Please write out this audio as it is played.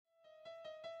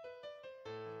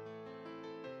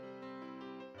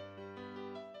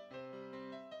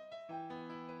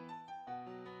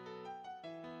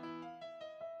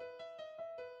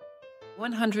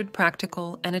100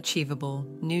 Practical and Achievable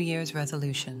New Year's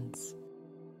Resolutions.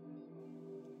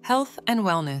 Health and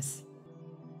wellness.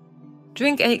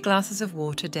 Drink 8 glasses of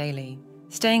water daily.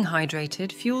 Staying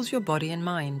hydrated fuels your body and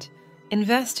mind.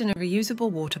 Invest in a reusable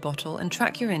water bottle and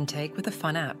track your intake with a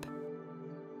fun app.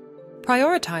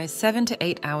 Prioritize 7 to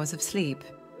 8 hours of sleep.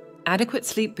 Adequate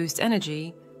sleep boosts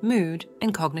energy, mood,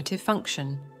 and cognitive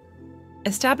function.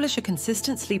 Establish a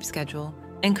consistent sleep schedule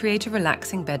and create a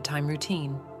relaxing bedtime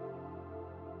routine.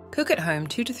 Cook at home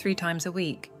 2 to 3 times a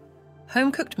week.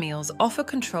 Home-cooked meals offer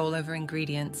control over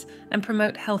ingredients and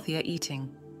promote healthier eating.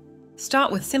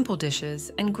 Start with simple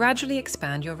dishes and gradually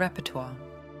expand your repertoire.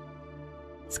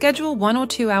 Schedule 1 or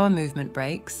 2 hour movement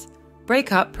breaks.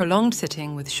 Break up prolonged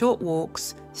sitting with short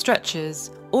walks,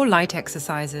 stretches, or light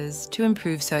exercises to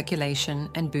improve circulation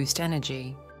and boost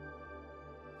energy.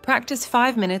 Practice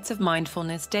 5 minutes of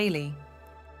mindfulness daily.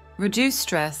 Reduce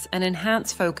stress and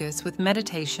enhance focus with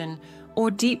meditation or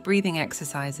deep breathing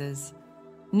exercises.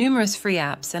 Numerous free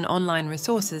apps and online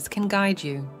resources can guide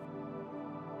you.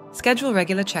 Schedule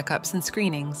regular checkups and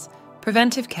screenings.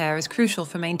 Preventive care is crucial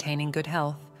for maintaining good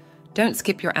health. Don't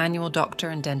skip your annual doctor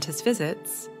and dentist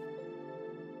visits.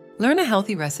 Learn a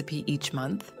healthy recipe each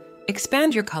month.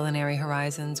 Expand your culinary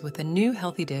horizons with a new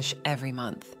healthy dish every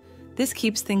month. This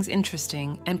keeps things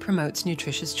interesting and promotes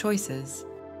nutritious choices.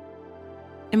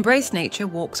 Embrace nature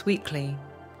walks weekly.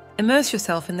 Immerse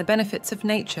yourself in the benefits of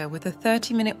nature with a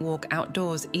 30-minute walk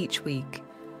outdoors each week.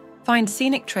 Find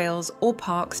scenic trails or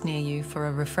parks near you for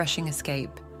a refreshing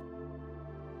escape.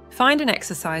 Find an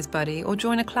exercise buddy or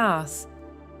join a class.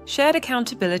 Shared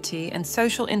accountability and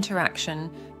social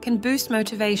interaction can boost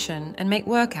motivation and make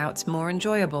workouts more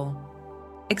enjoyable.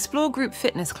 Explore group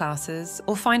fitness classes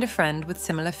or find a friend with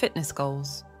similar fitness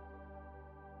goals.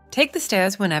 Take the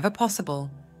stairs whenever possible.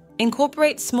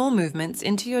 Incorporate small movements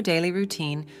into your daily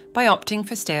routine by opting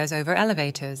for stairs over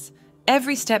elevators.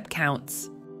 Every step counts.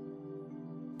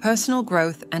 Personal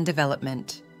growth and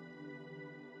development.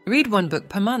 Read 1 book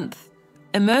per month.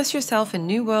 Immerse yourself in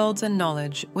new worlds and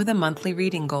knowledge with a monthly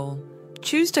reading goal.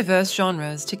 Choose diverse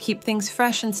genres to keep things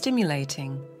fresh and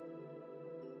stimulating.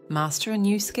 Master a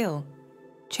new skill.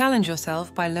 Challenge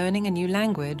yourself by learning a new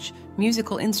language,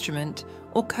 musical instrument,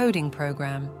 or coding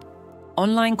program.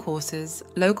 Online courses,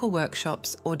 local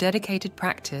workshops, or dedicated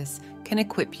practice can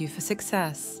equip you for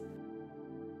success.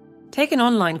 Take an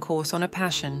online course on a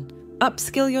passion,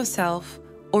 upskill yourself,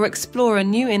 or explore a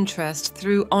new interest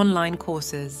through online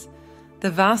courses. The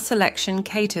vast selection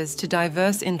caters to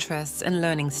diverse interests and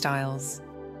learning styles.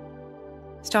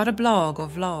 Start a blog or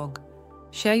vlog.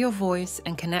 Share your voice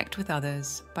and connect with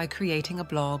others by creating a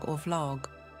blog or vlog.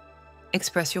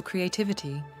 Express your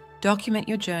creativity, document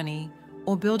your journey,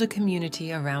 or build a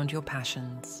community around your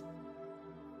passions.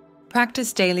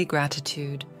 Practice daily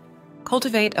gratitude.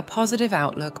 Cultivate a positive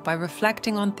outlook by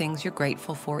reflecting on things you're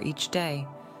grateful for each day.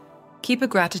 Keep a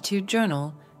gratitude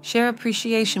journal, share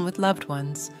appreciation with loved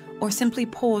ones, or simply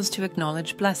pause to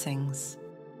acknowledge blessings.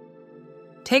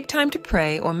 Take time to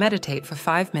pray or meditate for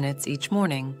 5 minutes each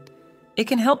morning. It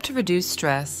can help to reduce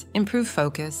stress, improve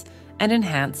focus, and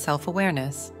enhance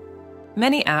self-awareness.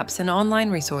 Many apps and online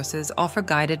resources offer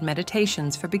guided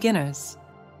meditations for beginners.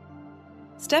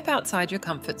 Step outside your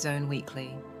comfort zone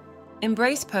weekly.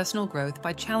 Embrace personal growth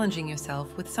by challenging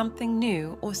yourself with something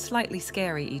new or slightly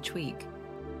scary each week.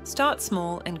 Start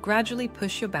small and gradually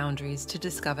push your boundaries to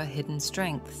discover hidden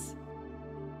strengths.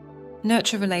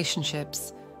 Nurture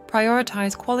relationships.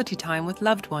 Prioritize quality time with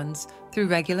loved ones through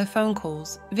regular phone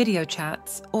calls, video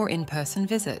chats, or in-person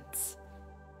visits.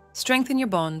 Strengthen your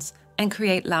bonds and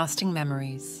create lasting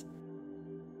memories.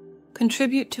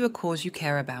 Contribute to a cause you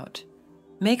care about.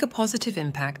 Make a positive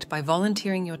impact by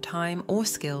volunteering your time or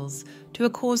skills to a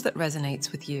cause that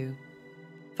resonates with you.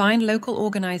 Find local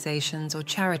organizations or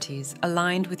charities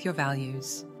aligned with your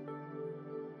values.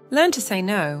 Learn to say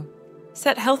no.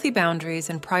 Set healthy boundaries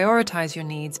and prioritize your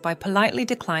needs by politely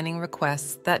declining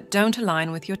requests that don't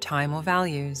align with your time or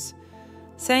values.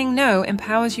 Saying no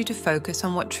empowers you to focus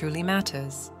on what truly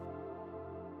matters.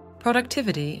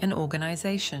 Productivity and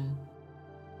organization.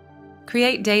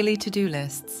 Create daily to-do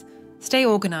lists. Stay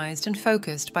organized and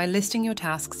focused by listing your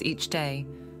tasks each day.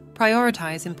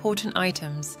 Prioritize important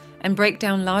items and break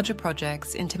down larger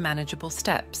projects into manageable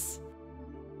steps.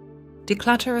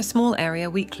 Declutter a small area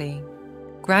weekly.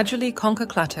 Gradually conquer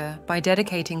clutter by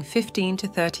dedicating 15 to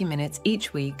 30 minutes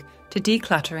each week to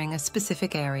decluttering a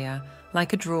specific area,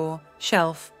 like a drawer,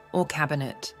 shelf, or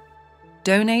cabinet.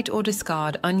 Donate or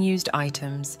discard unused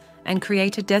items and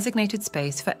create a designated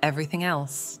space for everything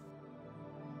else.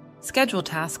 Schedule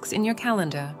tasks in your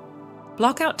calendar.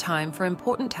 Block out time for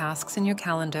important tasks in your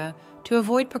calendar to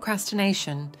avoid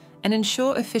procrastination and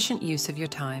ensure efficient use of your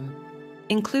time.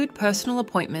 Include personal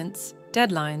appointments,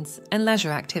 deadlines, and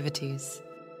leisure activities.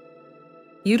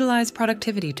 Utilize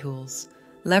productivity tools.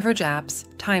 Leverage apps,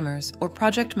 timers, or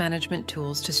project management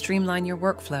tools to streamline your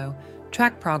workflow,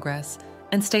 track progress,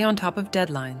 and stay on top of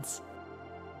deadlines.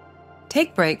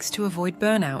 Take breaks to avoid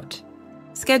burnout.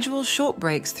 Schedule short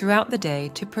breaks throughout the day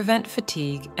to prevent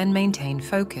fatigue and maintain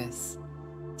focus.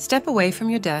 Step away from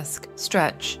your desk,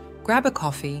 stretch, grab a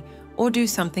coffee, or do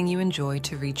something you enjoy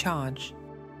to recharge.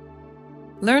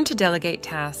 Learn to delegate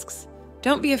tasks.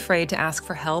 Don't be afraid to ask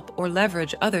for help or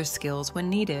leverage others' skills when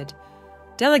needed.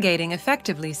 Delegating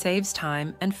effectively saves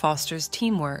time and fosters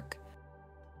teamwork.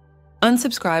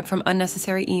 Unsubscribe from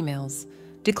unnecessary emails.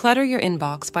 Declutter your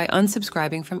inbox by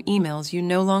unsubscribing from emails you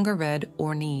no longer read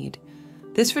or need.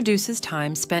 This reduces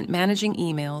time spent managing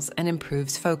emails and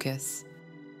improves focus.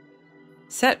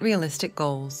 Set realistic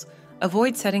goals.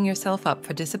 Avoid setting yourself up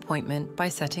for disappointment by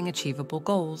setting achievable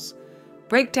goals.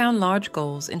 Break down large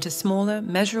goals into smaller,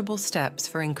 measurable steps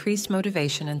for increased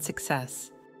motivation and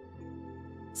success.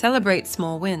 Celebrate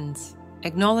small wins.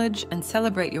 Acknowledge and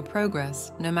celebrate your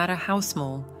progress, no matter how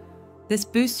small. This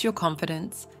boosts your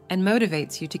confidence and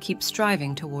motivates you to keep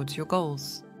striving towards your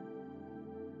goals.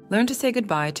 Learn to say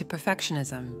goodbye to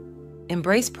perfectionism.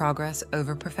 Embrace progress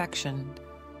over perfection.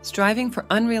 Striving for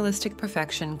unrealistic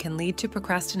perfection can lead to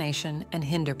procrastination and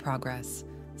hinder progress.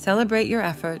 Celebrate your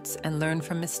efforts and learn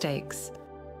from mistakes.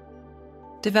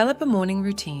 Develop a morning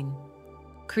routine.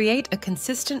 Create a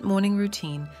consistent morning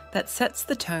routine that sets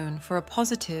the tone for a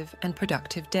positive and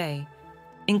productive day.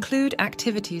 Include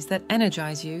activities that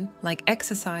energize you, like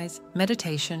exercise,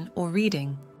 meditation, or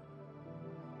reading.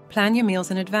 Plan your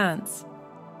meals in advance.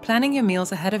 Planning your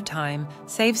meals ahead of time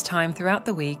saves time throughout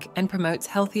the week and promotes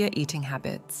healthier eating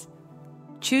habits.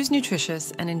 Choose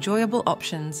nutritious and enjoyable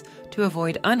options to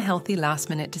avoid unhealthy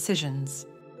last-minute decisions.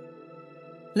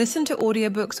 Listen to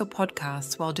audiobooks or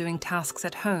podcasts while doing tasks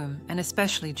at home and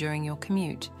especially during your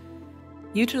commute.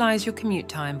 Utilize your commute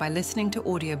time by listening to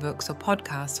audiobooks or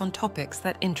podcasts on topics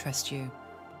that interest you.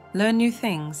 Learn new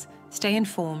things, stay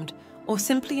informed, or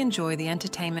simply enjoy the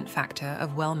entertainment factor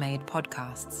of well-made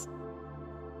podcasts.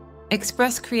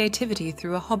 Express creativity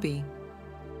through a hobby.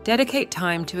 Dedicate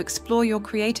time to explore your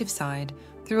creative side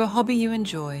through a hobby you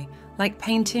enjoy, like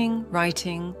painting,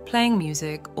 writing, playing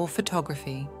music, or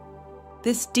photography.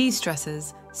 This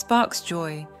de-stresses, sparks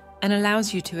joy, and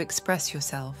allows you to express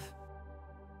yourself.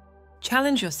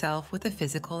 Challenge yourself with a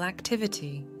physical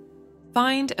activity.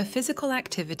 Find a physical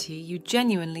activity you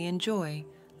genuinely enjoy,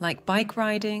 like bike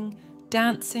riding,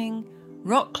 dancing,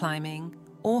 rock climbing,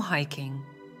 or hiking.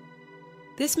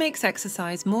 This makes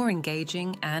exercise more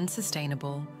engaging and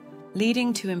sustainable,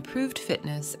 leading to improved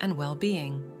fitness and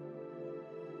well-being.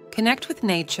 Connect with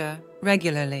nature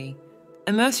regularly.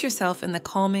 Immerse yourself in the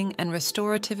calming and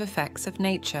restorative effects of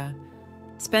nature.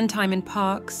 Spend time in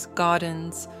parks,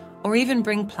 gardens, or even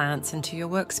bring plants into your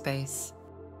workspace.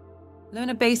 Learn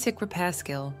a basic repair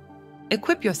skill.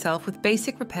 Equip yourself with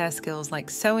basic repair skills like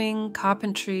sewing,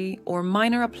 carpentry, or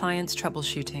minor appliance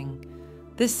troubleshooting.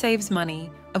 This saves money,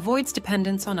 avoids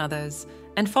dependence on others,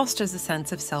 and fosters a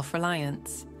sense of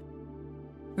self-reliance.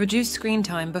 Reduce screen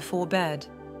time before bed.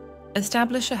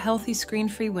 Establish a healthy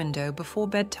screen-free window before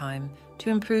bedtime to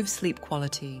improve sleep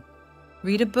quality.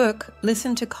 Read a book,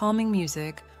 listen to calming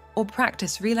music, or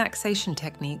practice relaxation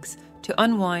techniques to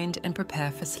unwind and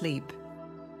prepare for sleep.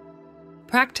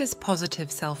 Practice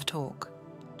positive self-talk.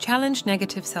 Challenge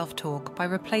negative self-talk by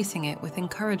replacing it with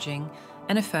encouraging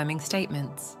and affirming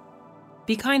statements.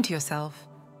 Be kind to yourself,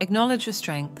 acknowledge your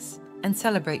strengths, and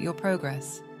celebrate your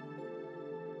progress.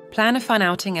 Plan a fun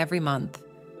outing every month.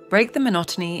 Break the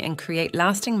monotony and create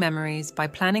lasting memories by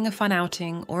planning a fun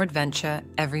outing or adventure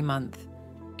every month.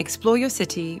 Explore your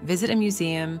city, visit a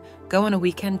museum, go on a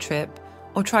weekend trip,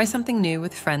 or try something new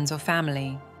with friends or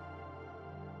family.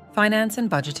 Finance and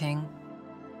budgeting.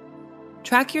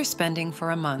 Track your spending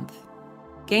for a month.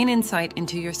 Gain insight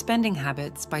into your spending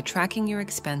habits by tracking your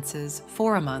expenses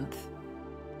for a month.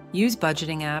 Use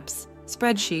budgeting apps,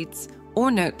 spreadsheets, or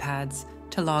notepads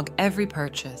to log every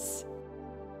purchase.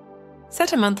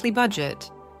 Set a monthly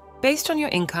budget. Based on your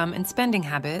income and spending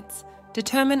habits,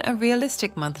 determine a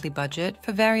realistic monthly budget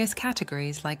for various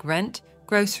categories like rent,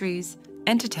 groceries,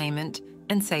 entertainment,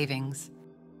 and savings.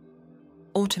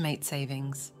 Automate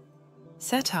savings.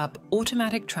 Set up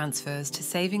automatic transfers to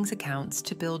savings accounts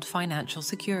to build financial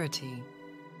security.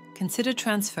 Consider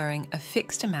transferring a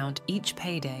fixed amount each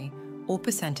payday or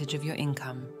percentage of your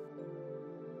income.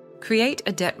 Create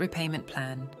a debt repayment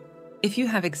plan. If you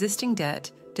have existing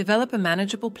debt, develop a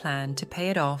manageable plan to pay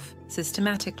it off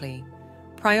systematically.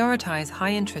 prioritize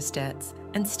high-interest debts,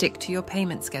 and stick to your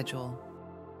payment schedule.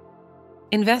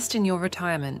 Invest in your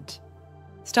retirement.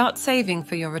 Start saving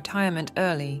for your retirement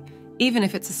early, even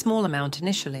if it's a small amount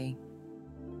initially.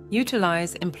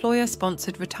 Utilize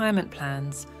employer-sponsored retirement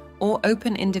plans or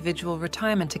open individual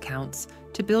retirement accounts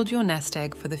to build your nest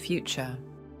egg for the future.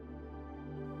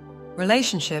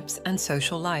 Relationships and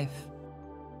social life.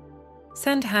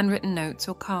 Send handwritten notes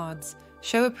or cards,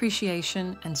 show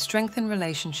appreciation and strengthen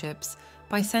relationships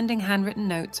by sending handwritten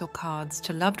notes or cards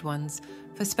to loved ones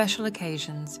for special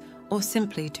occasions or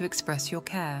simply to express your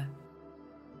care.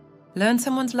 Learn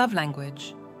someone's love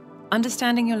language.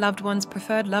 Understanding your loved one's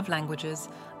preferred love languages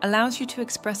allows you to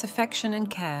express affection and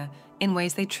care in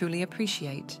ways they truly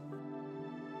appreciate.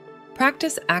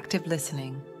 Practice active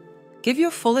listening. Give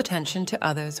your full attention to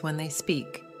others when they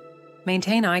speak.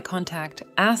 Maintain eye contact,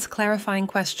 ask clarifying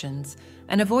questions,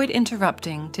 and avoid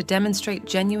interrupting to demonstrate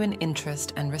genuine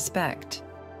interest and respect.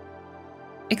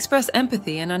 Express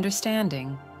empathy and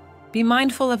understanding. Be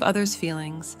mindful of others'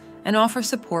 feelings and offer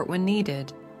support when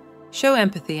needed. Show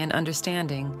empathy and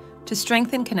understanding to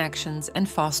strengthen connections and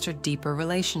foster deeper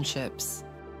relationships.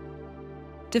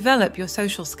 Develop your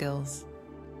social skills.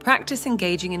 Practice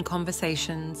engaging in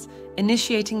conversations,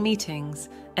 initiating meetings,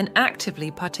 and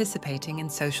actively participating in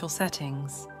social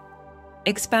settings.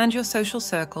 Expand your social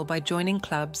circle by joining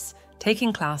clubs,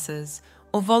 taking classes,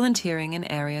 or volunteering in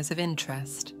areas of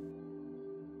interest.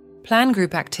 Plan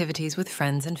group activities with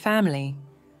friends and family.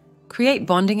 Create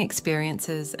bonding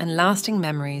experiences and lasting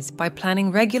memories by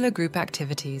planning regular group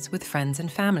activities with friends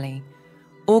and family.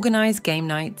 Organize game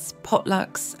nights,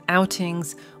 potlucks,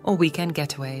 outings, or weekend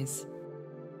getaways.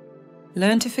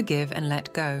 Learn to forgive and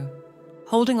let go.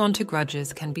 Holding on to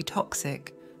grudges can be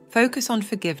toxic. Focus on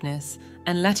forgiveness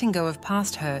and letting go of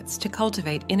past hurts to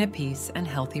cultivate inner peace and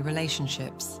healthy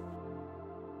relationships.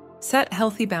 Set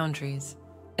healthy boundaries.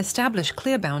 Establish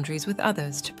clear boundaries with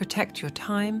others to protect your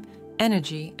time,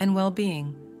 energy, and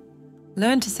well-being.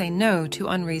 Learn to say no to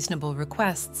unreasonable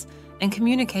requests and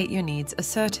communicate your needs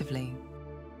assertively.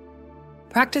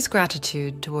 Practice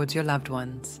gratitude towards your loved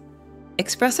ones.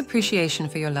 Express appreciation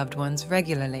for your loved ones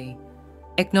regularly.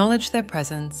 Acknowledge their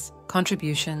presence,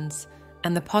 contributions,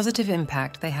 and the positive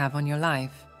impact they have on your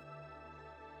life.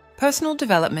 Personal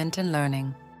development and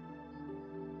learning.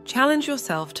 Challenge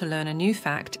yourself to learn a new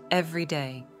fact every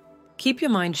day. Keep your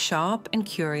mind sharp and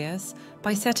curious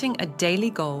by setting a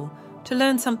daily goal to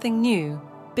learn something new,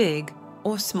 big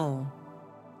or small.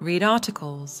 Read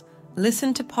articles,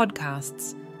 listen to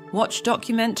podcasts, watch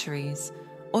documentaries,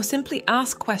 or simply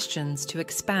ask questions to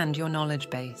expand your knowledge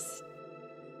base.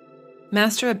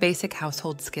 Master a basic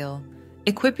household skill.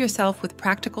 Equip yourself with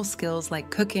practical skills like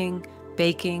cooking,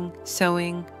 baking,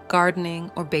 sewing,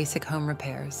 gardening, or basic home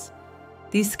repairs.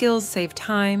 These skills save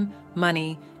time,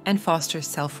 money, and foster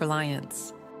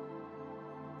self-reliance.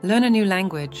 Learn a new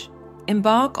language.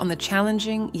 Embark on the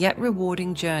challenging yet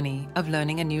rewarding journey of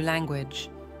learning a new language.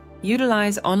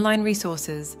 Utilize online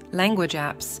resources, language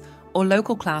apps, or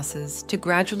local classes to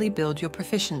gradually build your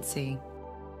proficiency.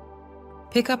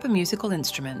 Pick up a musical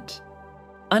instrument.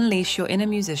 Unleash your inner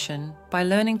musician by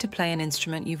learning to play an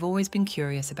instrument you've always been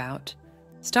curious about.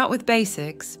 Start with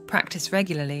basics, practice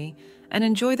regularly, and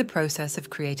enjoy the process of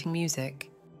creating music.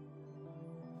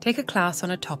 Take a class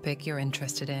on a topic you're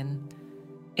interested in.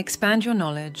 Expand your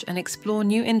knowledge and explore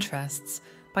new interests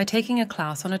by taking a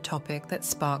class on a topic that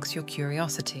sparks your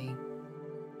curiosity.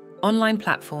 Online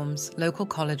platforms, local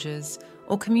colleges,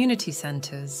 or community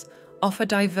centers offer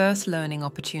diverse learning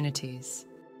opportunities.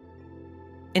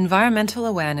 Environmental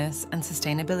awareness and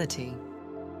sustainability.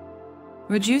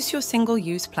 Reduce your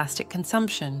single-use plastic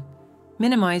consumption.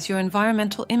 Minimize your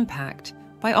environmental impact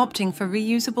by opting for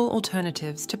reusable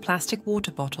alternatives to plastic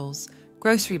water bottles,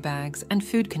 grocery bags, and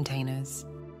food containers.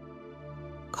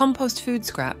 Compost food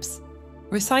scraps.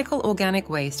 Recycle organic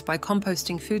waste by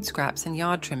composting food scraps and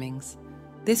yard trimmings.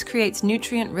 This creates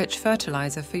nutrient-rich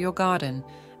fertilizer for your garden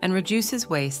and reduces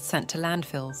waste sent to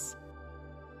landfills.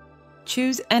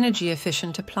 Choose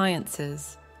energy-efficient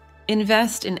appliances.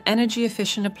 Invest in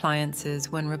energy-efficient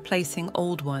appliances when replacing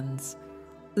old ones.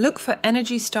 Look for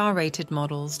Energy Star-rated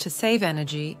models to save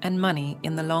energy and money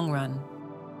in the long run.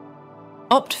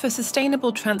 Opt for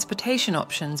sustainable transportation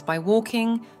options by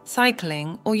walking,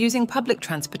 cycling, or using public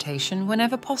transportation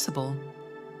whenever possible.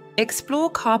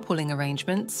 Explore carpooling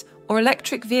arrangements or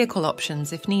electric vehicle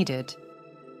options if needed.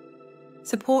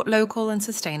 Support local and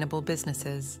sustainable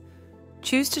businesses.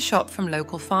 Choose to shop from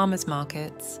local farmers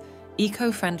markets,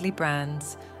 eco-friendly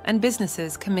brands, and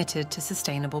businesses committed to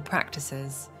sustainable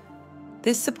practices.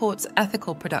 This supports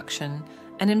ethical production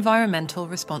and environmental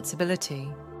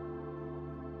responsibility.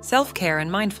 Self-care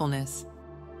and mindfulness.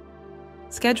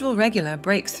 Schedule regular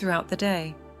breaks throughout the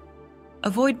day.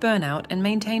 Avoid burnout and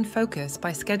maintain focus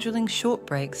by scheduling short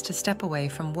breaks to step away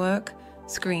from work,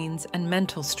 screens, and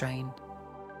mental strain.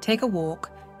 Take a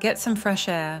walk, get some fresh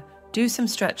air, do some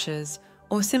stretches,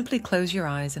 or simply close your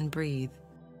eyes and breathe.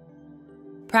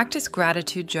 Practice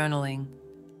gratitude journaling.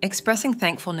 Expressing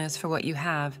thankfulness for what you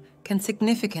have can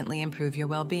significantly improve your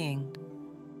well-being.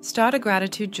 Start a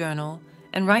gratitude journal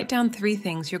and write down 3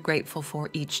 things you're grateful for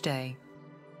each day.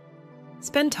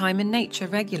 Spend time in nature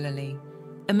regularly.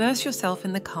 Immerse yourself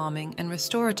in the calming and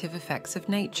restorative effects of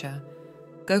nature.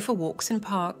 Go for walks in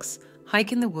parks,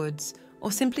 hike in the woods,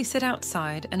 or simply sit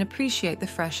outside and appreciate the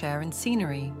fresh air and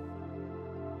scenery.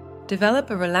 Develop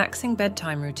a relaxing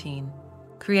bedtime routine.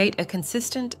 Create a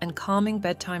consistent and calming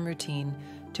bedtime routine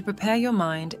to prepare your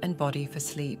mind and body for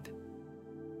sleep.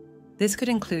 This could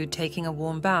include taking a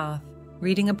warm bath,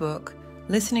 reading a book,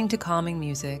 listening to calming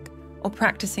music, or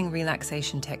practicing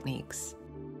relaxation techniques.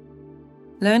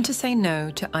 Learn to say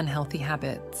no to unhealthy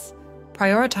habits.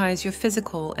 Prioritize your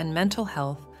physical and mental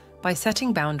health by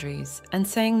setting boundaries and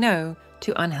saying no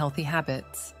to unhealthy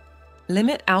habits.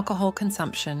 Limit alcohol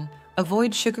consumption,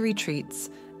 avoid sugary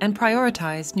treats, and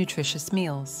prioritize nutritious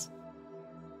meals.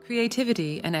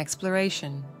 Creativity and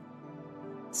exploration.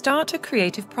 Start a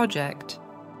creative project.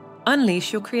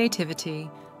 Unleash your creativity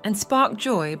and spark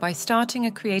joy by starting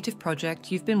a creative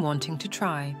project you've been wanting to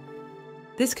try.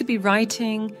 This could be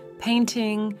writing,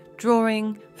 painting,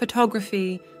 drawing,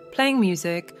 photography, playing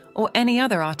music, or any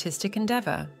other artistic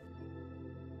endeavor.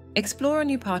 Explore a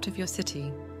new part of your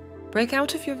city. Break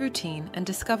out of your routine and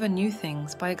discover new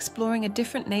things by exploring a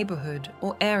different neighborhood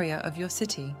or area of your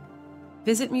city.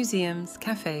 Visit museums,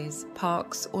 cafes,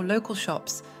 parks, or local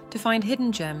shops to find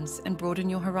hidden gems and broaden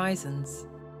your horizons.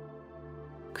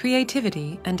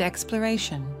 Creativity and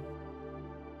exploration.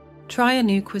 Try a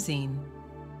new cuisine.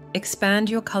 Expand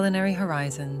your culinary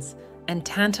horizons and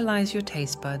tantalize your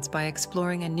taste buds by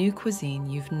exploring a new cuisine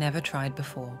you've never tried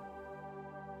before.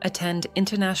 Attend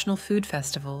international food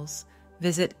festivals,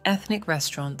 visit ethnic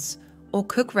restaurants, or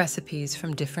cook recipes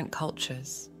from different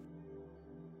cultures.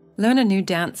 Learn a new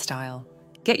dance style.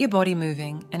 Get your body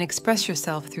moving and express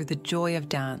yourself through the joy of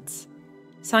dance.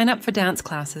 Sign up for dance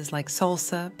classes like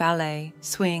salsa, ballet,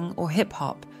 swing, or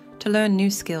hip-hop to learn new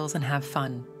skills and have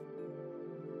fun.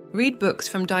 Read books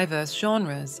from diverse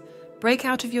genres. Break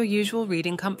out of your usual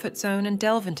reading comfort zone and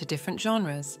delve into different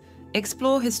genres.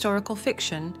 Explore historical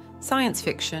fiction, science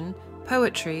fiction,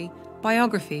 poetry,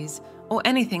 biographies, or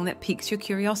anything that piques your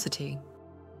curiosity.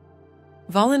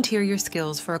 Volunteer your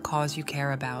skills for a cause you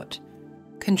care about.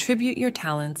 Contribute your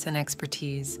talents and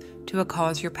expertise to a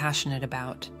cause you're passionate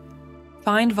about.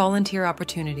 Find volunteer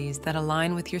opportunities that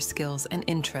align with your skills and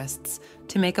interests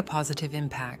to make a positive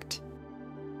impact.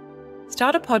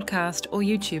 Start a podcast or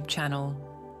YouTube channel.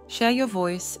 Share your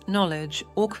voice, knowledge,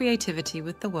 or creativity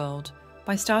with the world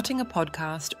by starting a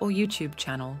podcast or YouTube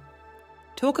channel.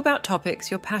 Talk about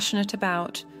topics you're passionate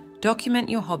about, document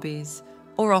your hobbies,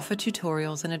 or offer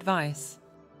tutorials and advice.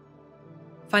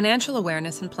 Financial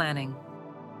awareness and planning.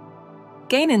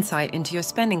 Gain insight into your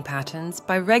spending patterns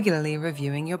by regularly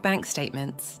reviewing your bank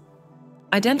statements.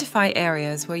 Identify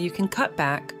areas where you can cut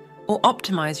back or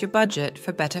optimize your budget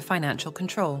for better financial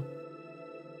control.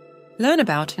 Learn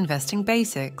about investing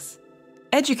basics.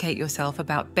 Educate yourself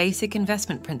about basic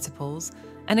investment principles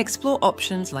and explore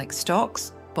options like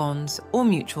stocks, bonds, or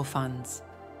mutual funds.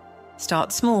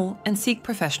 Start small and seek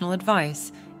professional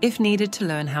advice if needed to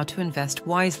learn how to invest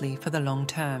wisely for the long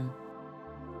term.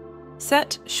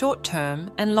 Set short-term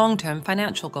and long-term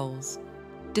financial goals.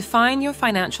 Define your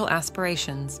financial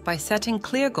aspirations by setting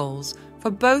clear goals for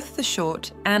both the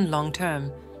short and long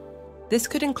term. This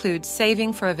could include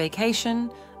saving for a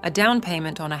vacation, a down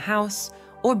payment on a house,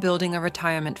 or building a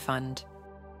retirement fund.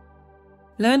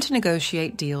 Learn to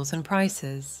negotiate deals and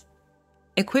prices.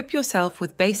 Equip yourself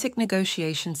with basic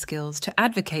negotiation skills to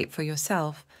advocate for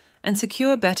yourself and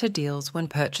secure better deals when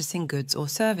purchasing goods or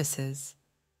services.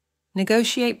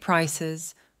 Negotiate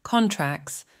prices,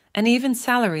 contracts, and even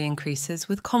salary increases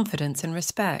with confidence and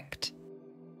respect.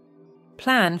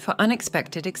 Plan for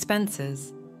unexpected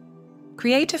expenses.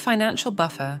 Create a financial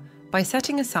buffer by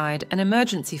setting aside an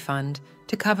emergency fund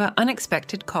to cover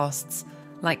unexpected costs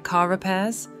like car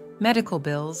repairs, medical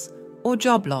bills, or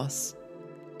job loss.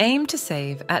 Aim to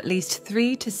save at least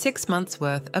 3 to 6 months'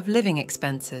 worth of living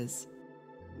expenses.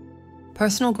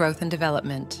 Personal growth and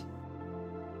development.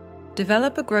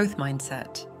 Develop a growth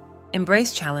mindset.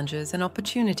 Embrace challenges and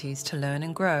opportunities to learn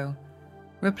and grow.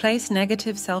 Replace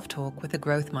negative self-talk with a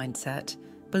growth mindset,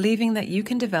 believing that you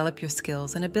can develop your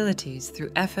skills and abilities through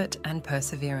effort and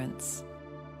perseverance.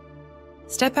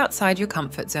 Step outside your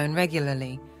comfort zone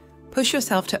regularly. Push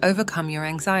yourself to overcome your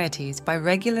anxieties by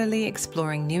regularly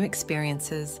exploring new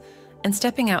experiences and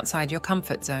stepping outside your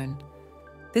comfort zone.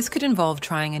 This could involve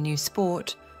trying a new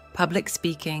sport, public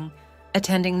speaking,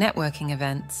 attending networking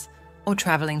events, or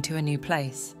traveling to a new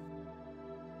place.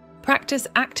 Practice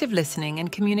active listening and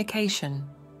communication.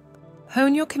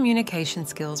 Hone your communication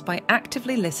skills by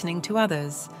actively listening to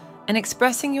others and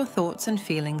expressing your thoughts and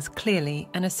feelings clearly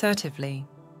and assertively.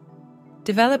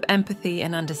 Develop empathy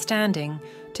and understanding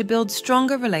to build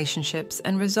stronger relationships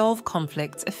and resolve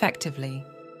conflicts effectively.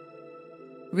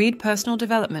 Read personal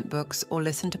development books or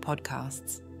listen to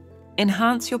podcasts.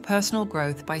 Enhance your personal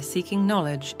growth by seeking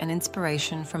knowledge and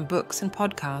inspiration from books and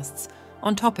podcasts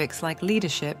on topics like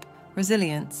leadership,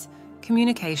 resilience,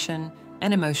 communication,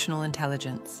 and emotional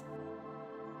intelligence.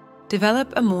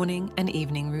 Develop a morning and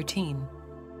evening routine.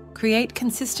 Create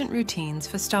consistent routines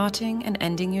for starting and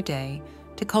ending your day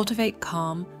to cultivate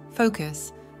calm,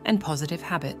 focus, and positive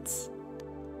habits.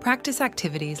 Practice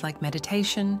activities like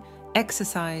meditation,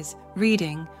 exercise,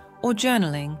 reading, or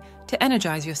journaling to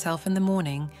energize yourself in the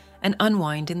morning and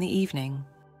unwind in the evening.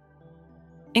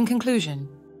 In conclusion,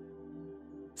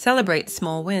 celebrate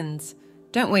small wins.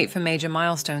 Don't wait for major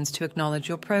milestones to acknowledge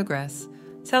your progress.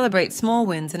 Celebrate small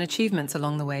wins and achievements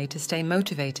along the way to stay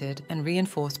motivated and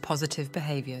reinforce positive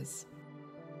behaviors.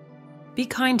 Be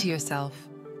kind to yourself.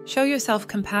 Show yourself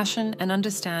compassion and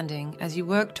understanding as you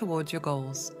work towards your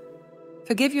goals.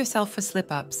 Forgive yourself for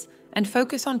slip-ups and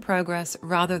focus on progress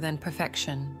rather than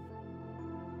perfection.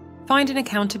 Find an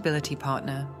accountability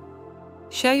partner.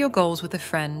 Share your goals with a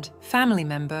friend, family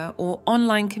member, or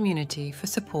online community for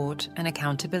support and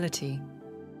accountability.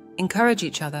 Encourage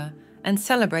each other and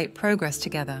celebrate progress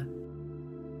together.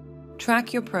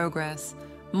 Track your progress,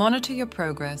 monitor your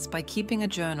progress by keeping a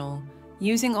journal,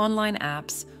 using online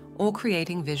apps, or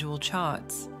creating visual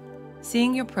charts.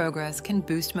 Seeing your progress can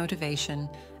boost motivation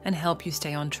and help you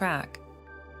stay on track.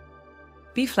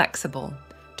 Be flexible.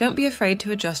 Don't be afraid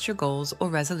to adjust your goals or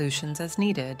resolutions as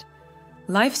needed.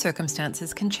 Life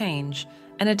circumstances can change,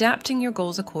 and adapting your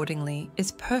goals accordingly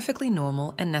is perfectly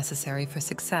normal and necessary for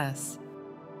success.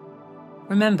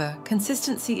 Remember,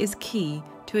 consistency is key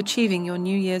to achieving your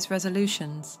New Year's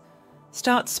resolutions.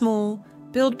 Start small,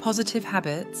 build positive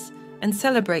habits, and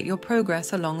celebrate your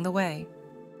progress along the way.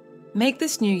 Make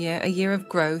this new year a year of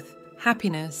growth,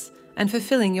 happiness, and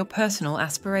fulfilling your personal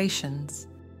aspirations.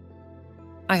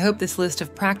 I hope this list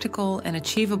of practical and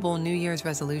achievable New Year's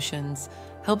resolutions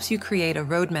helps you create a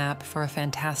roadmap for a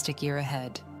fantastic year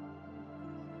ahead.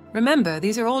 Remember,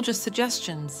 these are all just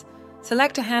suggestions.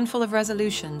 Select a handful of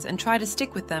resolutions and try to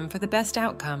stick with them for the best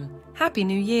outcome. Happy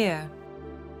New Year!